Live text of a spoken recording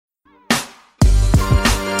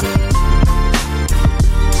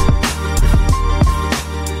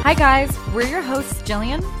Hi guys, we're your hosts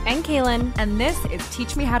Jillian and Kaylin, and this is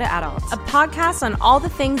Teach Me How to Adult, a podcast on all the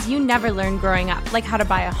things you never learned growing up, like how to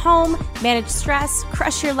buy a home, manage stress,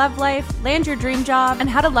 crush your love life, land your dream job, and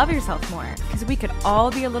how to love yourself more, because we could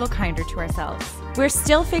all be a little kinder to ourselves. We're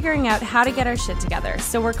still figuring out how to get our shit together,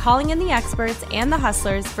 so we're calling in the experts and the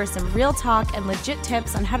hustlers for some real talk and legit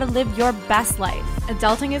tips on how to live your best life.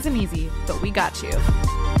 Adulting isn't easy, but we got you.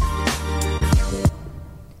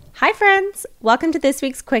 Hi friends! Welcome to this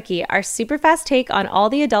week's Quickie, our super fast take on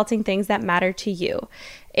all the adulting things that matter to you.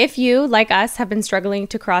 If you, like us, have been struggling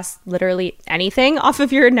to cross literally anything off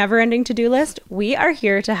of your never-ending to-do list, we are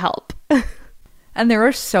here to help. And there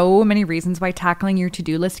are so many reasons why tackling your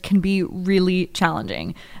to-do list can be really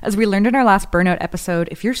challenging. As we learned in our last burnout episode,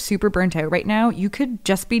 if you're super burnt out right now, you could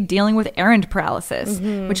just be dealing with errand paralysis,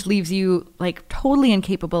 which leaves you like totally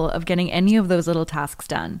incapable of getting any of those little tasks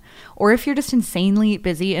done. Or if you're just insanely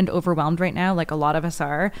busy and overwhelmed right now, like a lot of us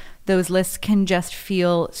are, those lists can just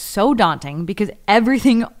feel so daunting because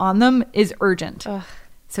everything on them is urgent. Ugh.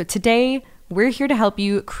 So today, we're here to help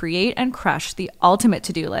you create and crush the ultimate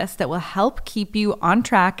to-do list that will help keep you on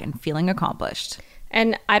track and feeling accomplished.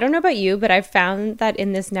 And I don't know about you, but I've found that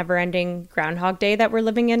in this never-ending Groundhog Day that we're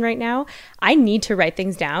living in right now, I need to write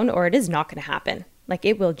things down or it is not going to happen. Like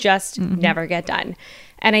it will just never get done.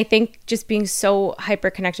 And I think just being so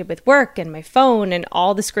hyper-connected with work and my phone and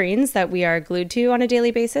all the screens that we are glued to on a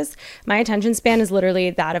daily basis, my attention span is literally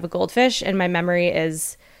that of a goldfish and my memory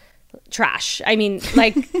is trash. I mean,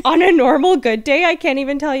 like on a normal good day, I can't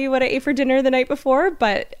even tell you what I ate for dinner the night before,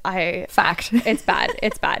 but Fact. It's bad.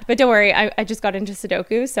 It's bad. But don't worry, I just got into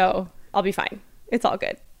Sudoku, so I'll be fine. It's all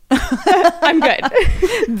good. I'm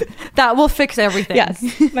good. That will fix everything.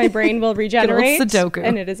 Yes. My brain will regenerate Sudoku.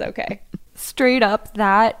 and it is okay. Straight up,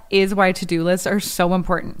 that is why to-do lists are so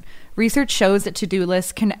important. Research shows that to-do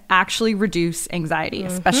lists can actually reduce anxiety,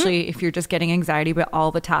 especially if you're just getting anxiety about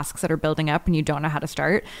all the tasks that are building up and you don't know how to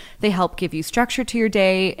start. They help give you structure to your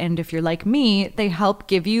day. And if you're like me, they help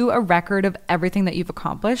give you a record of everything that you've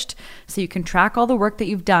accomplished so you can track all the work that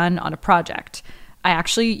you've done on a project. I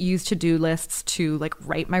actually use to-do lists to like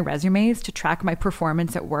write my resumes, to track my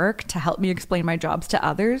performance at work, to help me explain my jobs to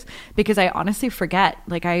others, because I honestly forget.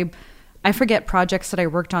 Like I forget projects that I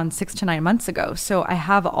worked on 6 to 9 months ago. So I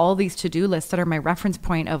have all these to-do lists that are my reference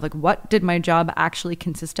point of like, what did my job actually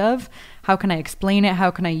consist of? How can I explain it?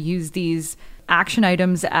 How can I use these action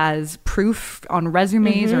items as proof on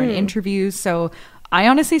resumes or in interviews? So I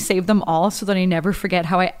honestly save them all so that I never forget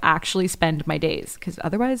how I actually spend my days, because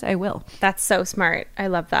otherwise I will. That's so smart. I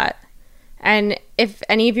love that. And if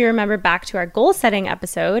any of you remember back to our goal setting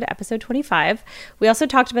episode 25, we also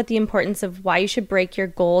talked about the importance of why you should break your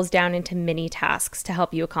goals down into mini tasks to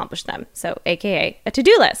help you accomplish them. So AKA a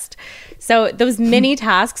to-do list. So those mini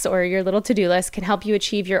tasks or your little to-do list can help you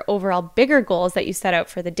achieve your overall bigger goals that you set out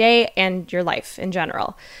for the day and your life in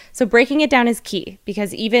general. So breaking it down is key,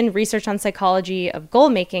 because even research on psychology of goal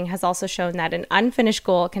making has also shown that an unfinished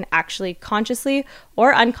goal can actually consciously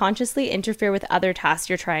or unconsciously interfere with other tasks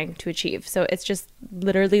you're trying to achieve. So it's just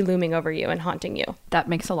literally looming over you and haunting you. That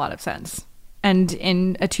makes a lot of sense. And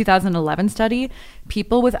in a 2011 study,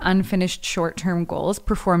 people with unfinished short-term goals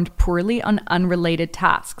performed poorly on unrelated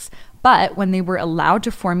tasks. But when they were allowed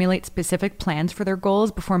to formulate specific plans for their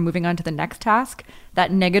goals before moving on to the next task,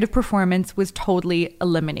 that negative performance was totally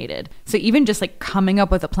eliminated. So even just like coming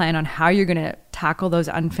up with a plan on how you're going to tackle those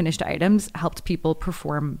unfinished items helped people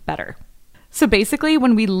perform better. So basically,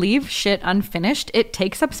 when we leave shit unfinished, it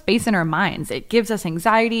takes up space in our minds. It gives us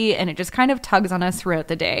anxiety and it just kind of tugs on us throughout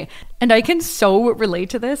the day. And I can so relate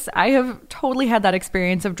to this. I have totally had that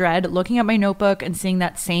experience of dread, looking at my notebook and seeing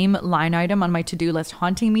that same line item on my to-do list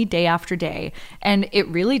haunting me day after day. And it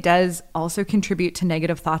really does also contribute to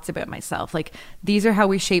negative thoughts about myself. Like, these are how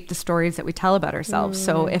we shape the stories that we tell about ourselves.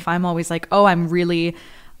 So if I'm always like, oh,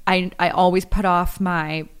 I always put off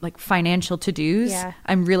my like financial to-dos. Yeah.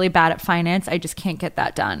 I'm really bad at finance. I just can't get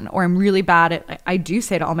that done. Or I'm really bad at, I do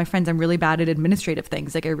say to all my friends, I'm really bad at administrative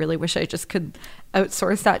things. Like I really wish I just could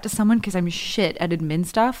outsource that to someone because I'm shit at admin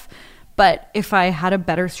stuff. But if I had a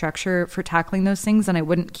better structure for tackling those things, then I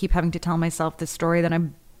wouldn't keep having to tell myself this story that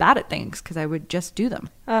I'm bad at things, because I would just do them.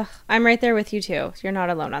 I'm right there with you too. You're not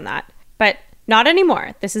alone on that. But not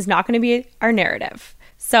anymore. This is not going to be our narrative.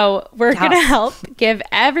 So we're going to help give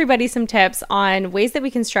everybody some tips on ways that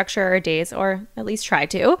we can structure our days, or at least try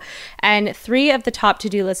to, and 3 of the top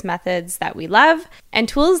to-do list methods that we love, and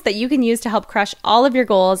tools that you can use to help crush all of your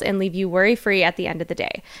goals and leave you worry-free at the end of the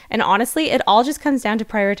day. And honestly, it all just comes down to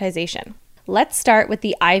prioritization. Let's start with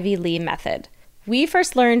the Ivy Lee method. We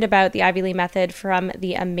first learned about the Ivy Lee method from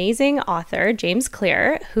the amazing author, James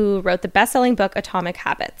Clear, who wrote the best-selling book, Atomic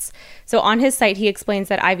Habits. So on his site, he explains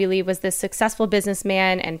that Ivy Lee was this successful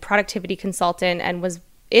businessman and productivity consultant and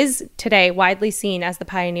is today widely seen as the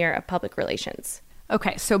pioneer of public relations.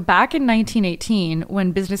 Okay, so back in 1918,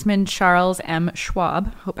 when businessman Charles M.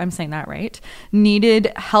 Schwab, hope I'm saying that right,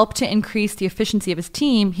 needed help to increase the efficiency of his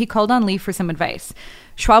team, he called on Lee for some advice.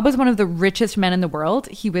 Schwab was one of the richest men in the world.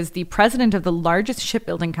 He was the president of the largest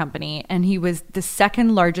shipbuilding company, and he was the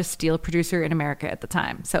second largest steel producer in America at the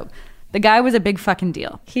time. So the guy was a big fucking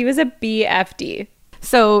deal. He was a BFD.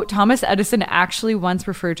 So Thomas Edison actually once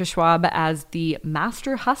referred to Schwab as the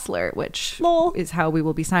master hustler, which is how we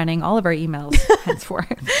will be signing all of our emails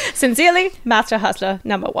henceforth. Sincerely, Master Hustler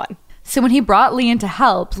 #1. So when he brought Lee in to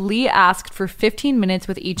help, Lee asked for 15 minutes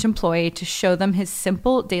with each employee to show them his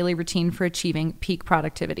simple daily routine for achieving peak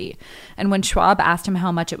productivity. And when Schwab asked him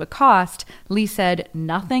how much it would cost, Lee said,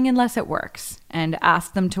 "Nothing unless it works," and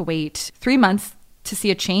asked them to wait 3 months to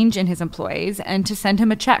see a change in his employees and to send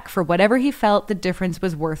him a check for whatever he felt the difference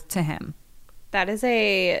was worth to him. That is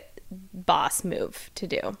a boss move to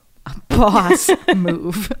do. A boss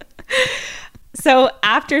move. So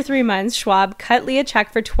after 3 months, Schwab cut Lee a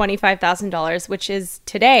check for $25,000, which is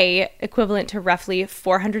today equivalent to roughly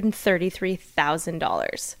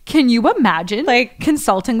 $433,000. Can you imagine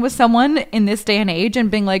consulting with someone in this day and age and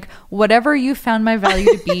being like, whatever you found my value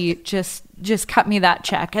to be, just cut me that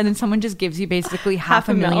check. And then someone just gives you basically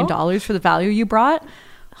 $500,000 for the value you brought.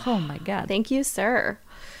 Oh my God. Thank you, sir.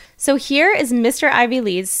 So here is Mr. Ivy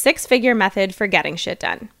Lee's 6-figure method for getting shit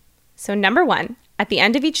done. So number 1, at the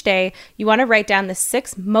end of each day, you want to write down the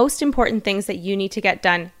 6 most important things that you need to get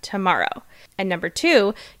done tomorrow. And number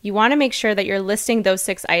 2, you want to make sure that you're listing those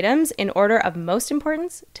 6 items in order of most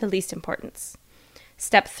importance to least importance.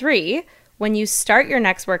 Step 3, when you start your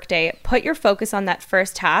next workday, put your focus on that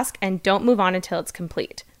first task and don't move on until it's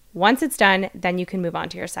complete. Once it's done, then you can move on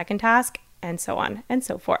to your second task, and so on and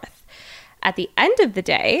so forth. At the end of the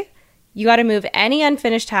day, you got to move any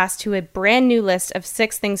unfinished task to a brand new list of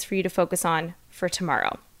 6 things for you to focus on for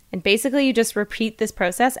tomorrow. And basically, you just repeat this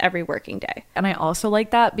process every working day. And I also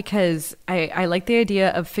like that because I like the idea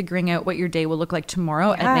of figuring out what your day will look like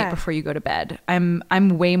tomorrow at night before you go to bed.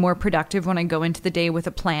 I'm way more productive when I go into the day with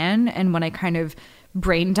a plan and when I kind of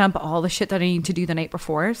brain dump all the shit that I need to do the night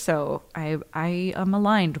before. So I am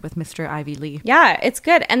aligned with Mr. Ivy Lee. Yeah, it's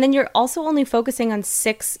good. And then you're also only focusing on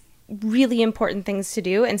 6 really important things to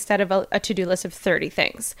do instead of a to-do list of 30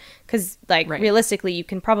 things, because realistically you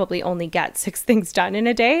can probably only get 6 things done in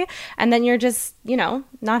a day, and then you're just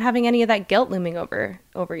not having any of that guilt looming over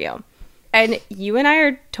you. And you and I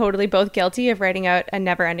are totally both guilty of writing out a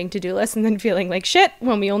never-ending to-do list and then feeling like shit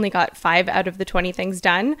when we only got 5 out of the 20 things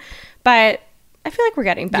done. But I feel like we're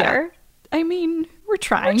getting better. Yeah. I mean, we're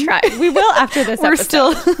trying. We will after this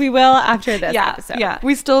episode. We will after this episode. Yeah.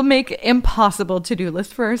 We still make impossible to-do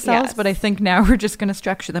lists for ourselves, but I think now we're just going to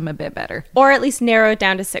structure them a bit better. Or at least narrow it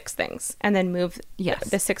down to 6 things and then move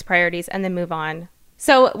the 6 priorities and then move on.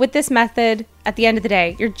 So with this method, at the end of the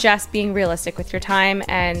day, you're just being realistic with your time,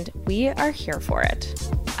 and we are here for it.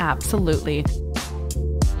 Absolutely.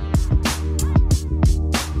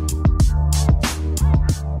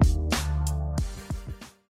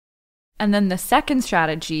 And then the second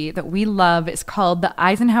strategy that we love is called the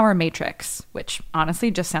Eisenhower Matrix, which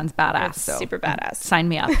honestly just sounds badass. It's super badass. Sign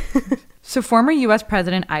me up. So former US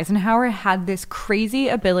President Eisenhower had this crazy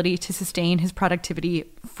ability to sustain his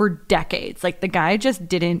productivity for decades. Like, the guy just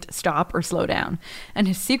didn't stop or slow down. And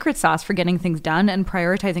his secret sauce for getting things done and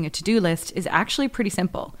prioritizing a to-do list is actually pretty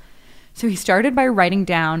simple. So he started by writing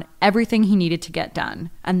down everything he needed to get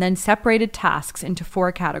done and then separated tasks into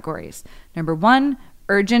 4 categories. Number 1,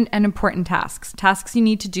 urgent and important tasks you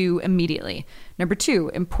need to do immediately. Number 2,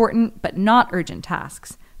 important but not urgent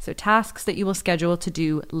tasks. So tasks that you will schedule to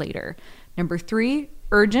do later. Number 3,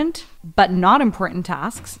 urgent but not important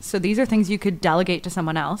tasks. So these are things you could delegate to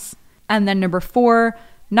someone else. And then number 4,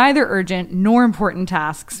 neither urgent nor important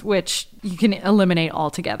tasks, which you can eliminate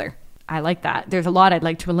altogether. I like that. There's a lot I'd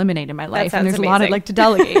like to eliminate in my life, and there's a lot I'd like to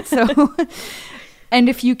delegate. So and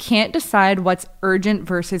if you can't decide what's urgent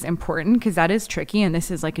versus important, because that is tricky, and this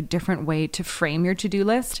is like a different way to frame your to-do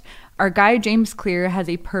list, our guy James Clear has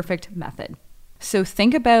a perfect method. So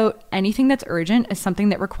think about anything that's urgent as something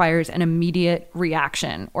that requires an immediate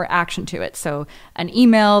reaction or action to it. So an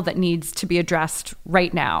email that needs to be addressed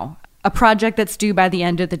right now, a project that's due by the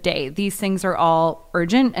end of the day. These things are all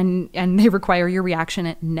urgent and they require your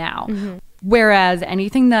reaction now. Mm-hmm. Whereas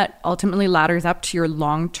anything that ultimately ladders up to your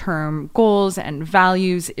long-term goals and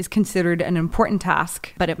values is considered an important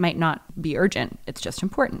task, but it might not be urgent. It's just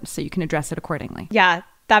important, so you can address it accordingly. Yeah,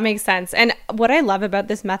 that makes sense. And what I love about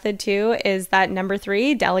this method too is that number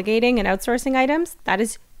 3, delegating and outsourcing items, that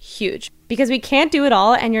is huge because we can't do it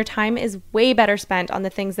all and your time is way better spent on the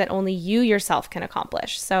things that only you yourself can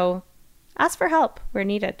accomplish. So ask for help where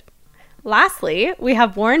needed. Lastly, we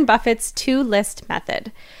have Warren Buffett's 2-list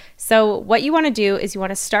method. So what you want to do is you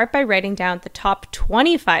want to start by writing down the top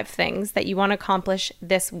 25 things that you want to accomplish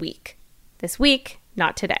this week. This week,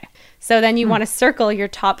 not today. So then you want to circle your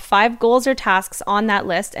top 5 goals or tasks on that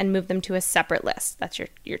list and move them to a separate list. That's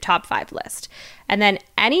your top 5 list. And then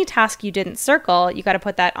any task you didn't circle, you got to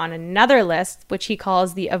put that on another list, which he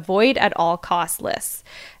calls the avoid at all costs list.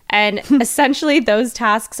 And essentially, those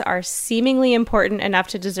tasks are seemingly important enough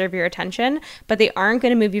to deserve your attention, but they aren't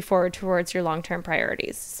going to move you forward towards your long-term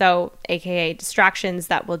priorities. So, AKA distractions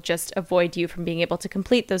that will just avoid you from being able to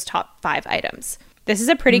complete those top 5 items. This is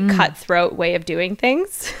a pretty cutthroat way of doing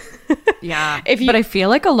things. Yeah. But I feel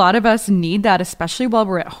like a lot of us need that, especially while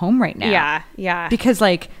we're at home right now. Yeah. Because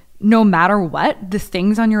no matter what, the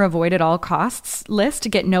things on your avoid at all costs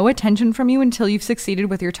list get no attention from you until you've succeeded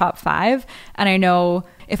with your top 5. And I know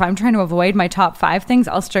if I'm trying to avoid my top 5 things,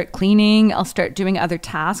 I'll start cleaning, I'll start doing other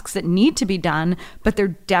tasks that need to be done, but they're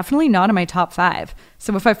definitely not in my top 5.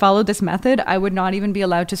 So if I followed this method, I would not even be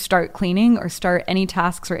allowed to start cleaning or start any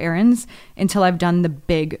tasks or errands until I've done the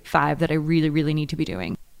big 5 that I really, really need to be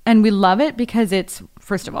doing. And we love it because it's,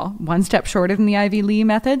 first of all, one step shorter than the Ivy Lee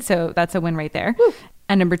method. So that's a win right there. Woo.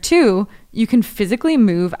 And number 2, you can physically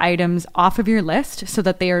move items off of your list so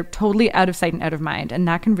that they are totally out of sight and out of mind. And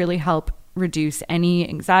that can really help reduce any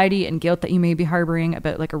anxiety and guilt that you may be harboring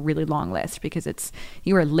about a really long list, because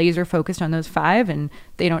you are laser focused on those 5 and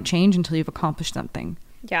they don't change until you've accomplished something.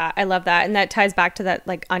 Yeah, I love that. And that ties back to that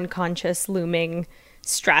unconscious looming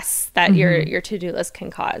stress that your to-do list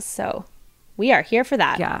can cause. So we are here for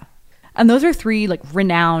that. Yeah. And those are 3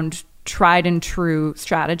 renowned, tried and true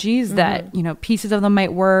strategies that, pieces of them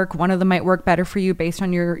might work. One of them might work better for you based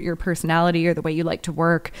on your personality or the way you like to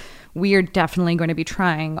work. We are definitely going to be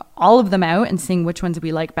trying all of them out and seeing which ones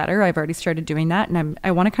we like better. I've already started doing that. And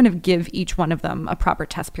I want to kind of give each one of them a proper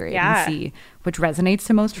test period and see which resonates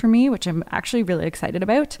the most for me, which I'm actually really excited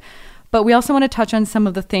about. But we also want to touch on some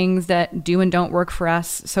of the things that do and don't work for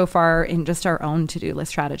us so far in just our own to-do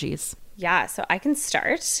list strategies. Yeah, so I can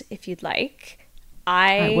start if you'd like.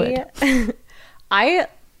 I would. I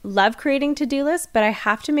love creating to-do lists, but I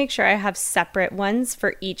have to make sure I have separate ones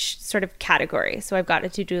for each sort of category. So I've got a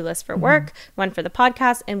to-do list for work, one for the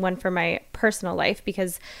podcast, and one for my personal life,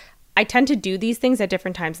 because I tend to do these things at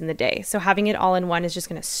different times in the day. So having it all in one is just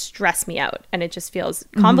going to stress me out, and it just feels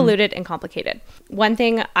convoluted and complicated. One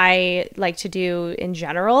thing I like to do in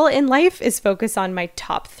general in life is focus on my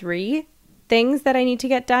top 3 things that I need to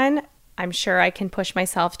get done. I'm sure I can push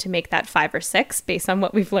myself to make that 5 or 6 based on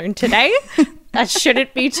what we've learned today. That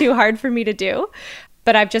shouldn't be too hard for me to do.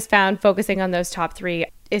 But I've just found focusing on those top 3,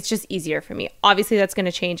 it's just easier for me. Obviously, that's going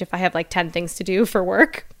to change if I have 10 things to do for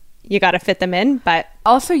work. You got to fit them in. But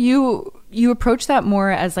also you approach that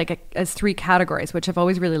more as as 3 categories, which I've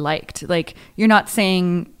always really liked. You're not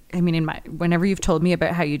saying, whenever you've told me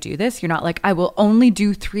about how you do this, you're not I will only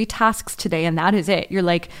do 3 tasks today and that is it.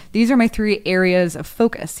 You're these are my 3 areas of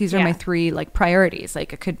focus. These are my 3 priorities.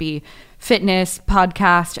 It could be fitness,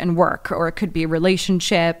 podcast, and work, or it could be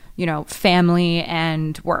relationship, family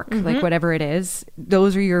and work, whatever it is.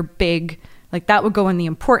 Those are your big, that would go in the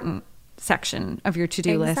important section of your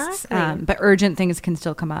to-do list. But urgent things can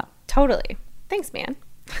still come up. Totally. Thanks, man.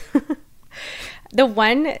 The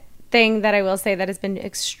one thing that I will say that has been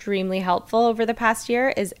extremely helpful over the past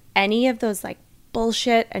year is any of those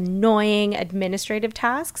bullshit, annoying administrative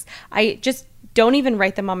tasks. I just don't even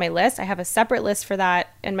write them on my list. I have a separate list for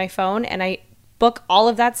that in my phone, and I book all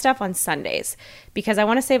of that stuff on Sundays because I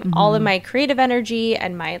want to save all of my creative energy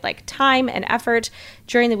and my time and effort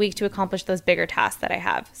during the week to accomplish those bigger tasks that I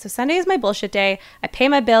have. So Sunday is my bullshit day. I pay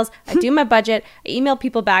my bills. I do my budget. I email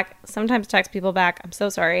people back, sometimes text people back. I'm so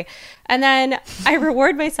sorry. And then I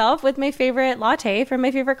reward myself with my favorite latte from my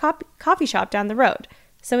favorite coffee shop down the road.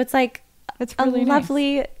 So it's that's really a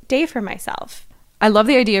lovely day for myself. I love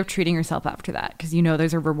the idea of treating yourself after that because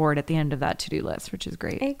there's a reward at the end of that to-do list, which is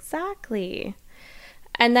great. Exactly.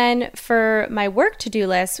 And then for my work to-do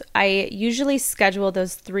list, I usually schedule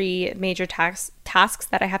those 3 major tasks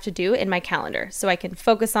that I have to do in my calendar so I can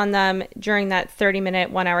focus on them during that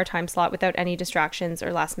 30-minute, 1-hour time slot without any distractions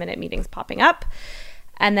or last-minute meetings popping up.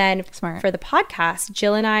 And then for the podcast,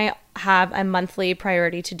 Jill and I have a monthly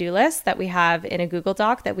priority to-do list that we have in a Google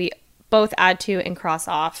Doc that we both add to and cross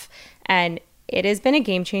off. And it has been a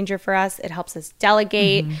game changer for us. It helps us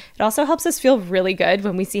delegate. It also helps us feel really good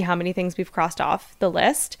when we see how many things we've crossed off the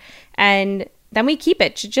list. And then we keep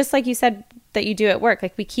it, just like you said that you do at work.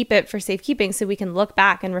 Like, we keep it for safekeeping so we can look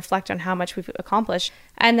back and reflect on how much we've accomplished.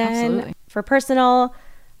 And then for personal,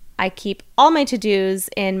 I keep all my to-dos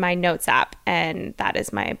in my notes app. And that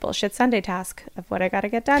is my bullshit Sunday task of what I got to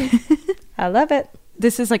get done. I love it.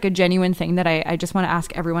 This is like a genuine thing that I just want to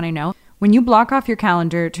ask everyone I know. When you block off your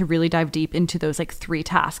calendar to really dive deep into those like 3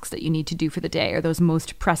 tasks that you need to do for the day or those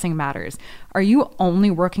most pressing matters, are you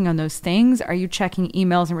only working on those things? Are you checking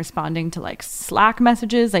emails and responding to like Slack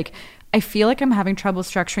messages? Like, I feel like I'm having trouble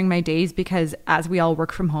structuring my days because as we all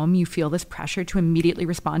work from home, you feel this pressure to immediately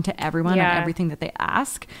respond to everyone on everything that they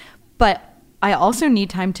ask. But I also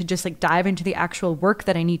need time to just like dive into the actual work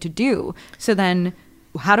that I need to do. So then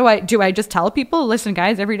how do I just tell people, listen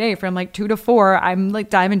guys, every day from like 2 to 4, I'm like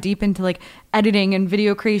diving deep into like editing and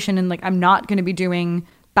video creation, and like I'm not going to be doing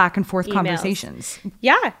back and forth conversations.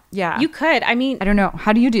 Yeah. Yeah. You could. I mean, I don't know.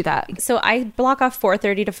 How do you do that? So I block off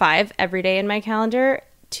 4:30 to 5 every day in my calendar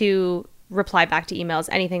to reply back to emails,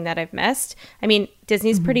 anything that I've missed. I mean,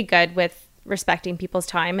 Disney's pretty good with respecting people's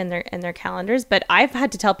time and their calendars, but I've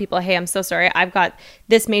had to tell people, hey, I'm so sorry, I've got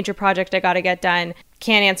this major project I got to get done,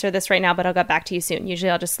 can't answer this right now, but I'll get back to you soon. Usually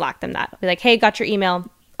I'll just Slack them that. I'll be like, hey, got your email,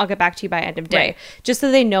 I'll get back to you by end of day, just so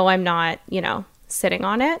they know I'm not, sitting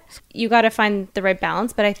on it. You got to find the right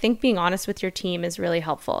balance, but I think being honest with your team is really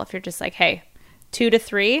helpful. If you're just like, hey, 2 to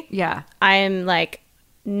 3, I'm like,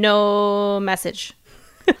 no message.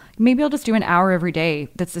 Maybe I'll just do an hour every day.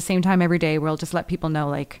 That's the same time every day where I'll just let people know,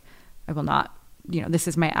 like, I will not, this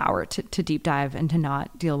is my hour to deep dive and to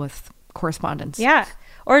not deal with correspondence. Yeah.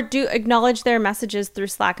 Or do acknowledge their messages through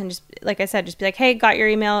Slack and just, like I said, just be like, hey, got your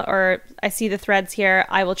email, or I see the threads here.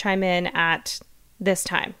 I will chime in at this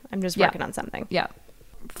time. I'm just working on something. Yeah.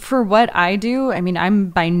 For what I do, I mean, I'm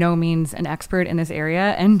by no means an expert in this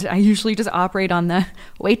area, and I usually just operate on the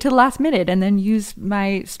wait to the last minute and then use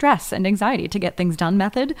my stress and anxiety to get things done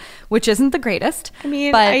method, which isn't the greatest. I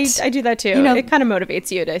mean, but, I do that too. It kind of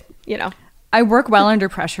motivates you to, I work well under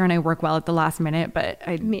pressure and I work well at the last minute, but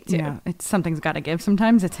Me too. It's something's got to give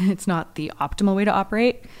sometimes. It's not the optimal way to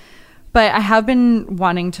operate. But I have been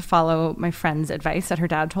wanting to follow my friend's advice that her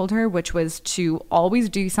dad told her, which was to always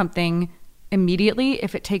do something immediately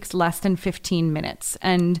if it takes less than 15 minutes.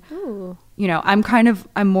 And,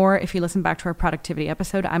 I'm more, if you listen back to our productivity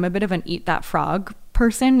episode, I'm a bit of an eat that frog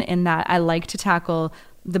person in that I like to tackle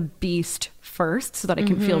the beast first so that I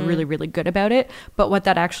can feel really, really good about it. But what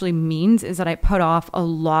that actually means is that I put off a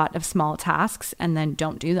lot of small tasks and then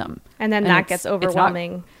don't do them. And then that gets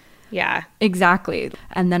overwhelming. Yeah, exactly.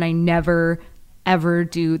 And then I never, ever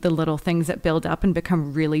do the little things that build up and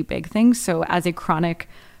become really big things. So as a chronic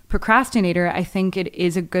procrastinator, I think it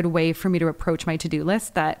is a good way for me to approach my to-do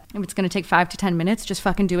list that if it's going to take 5 to 10 minutes, just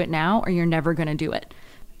fucking do it now or you're never going to do it.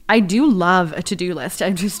 I do love a to-do list.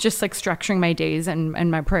 I'm just like structuring my days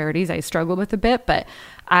and my priorities I struggle with a bit, but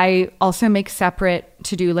I also make separate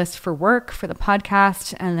to-do lists for work, for the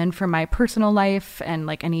podcast, and then for my personal life and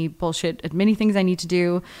like any bullshit admin things I need to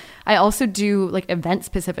do. I also do like event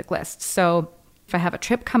specific lists. So if I have a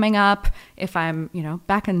trip coming up, if I'm,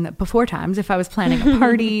 back in the before times, if I was planning a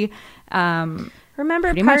party,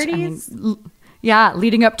 remember parties?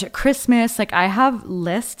 Leading up to Christmas, like I have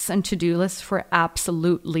lists and to-do lists for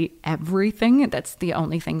absolutely everything. That's the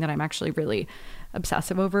only thing that I'm actually really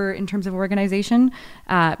obsessive over in terms of organization,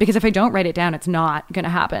 because if I don't write it down, it's not going to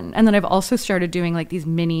happen. And then I've also started doing like these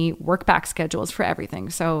mini work back schedules for everything.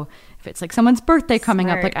 So if it's like someone's birthday coming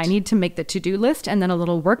up, like I need to make the to-do list and then a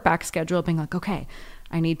little work back schedule being like, okay,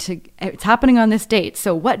 it's happening on this date.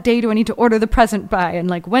 So what day do I need to order the present by? And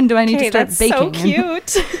like, when do I need to start baking? So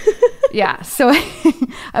cute. Yeah. So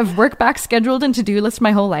I've work back scheduled and to-do list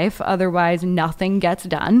my whole life. Otherwise nothing gets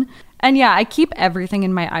done. And yeah, I keep everything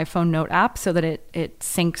in my iPhone note app so that it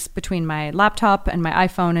syncs between my laptop and my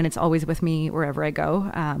iPhone, and it's always with me wherever I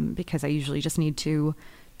go, because I usually just need to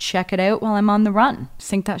check it out while I'm on the run.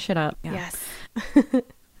 Sync that shit up. Yeah. Yes.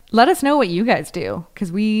 Let us know what you guys do,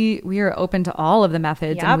 because we are open to all of the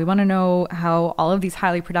methods, and we want to know how all of these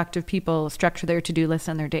highly productive people structure their to-do lists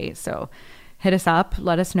and their days. So hit us up.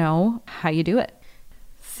 Let us know how you do it.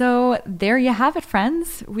 So there you have it,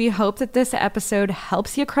 friends. We hope that this episode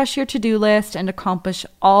helps you crush your to-do list and accomplish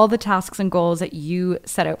all the tasks and goals that you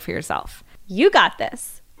set out for yourself. You got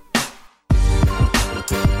this.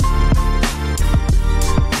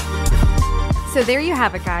 So there you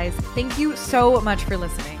have it, guys. Thank you so much for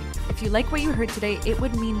listening. If If you like what you heard today, it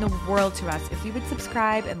would mean the world to us if you would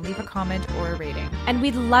subscribe and leave a comment or a rating. And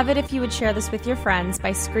we'd love it if you would share this with your friends by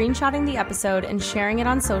screenshotting the episode and sharing it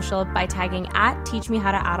on social by tagging at Teach Me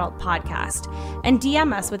How to Adult Podcast. And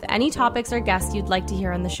DM us with any topics or guests you'd like to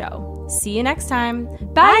hear on the show. See you next time.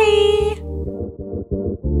 Bye!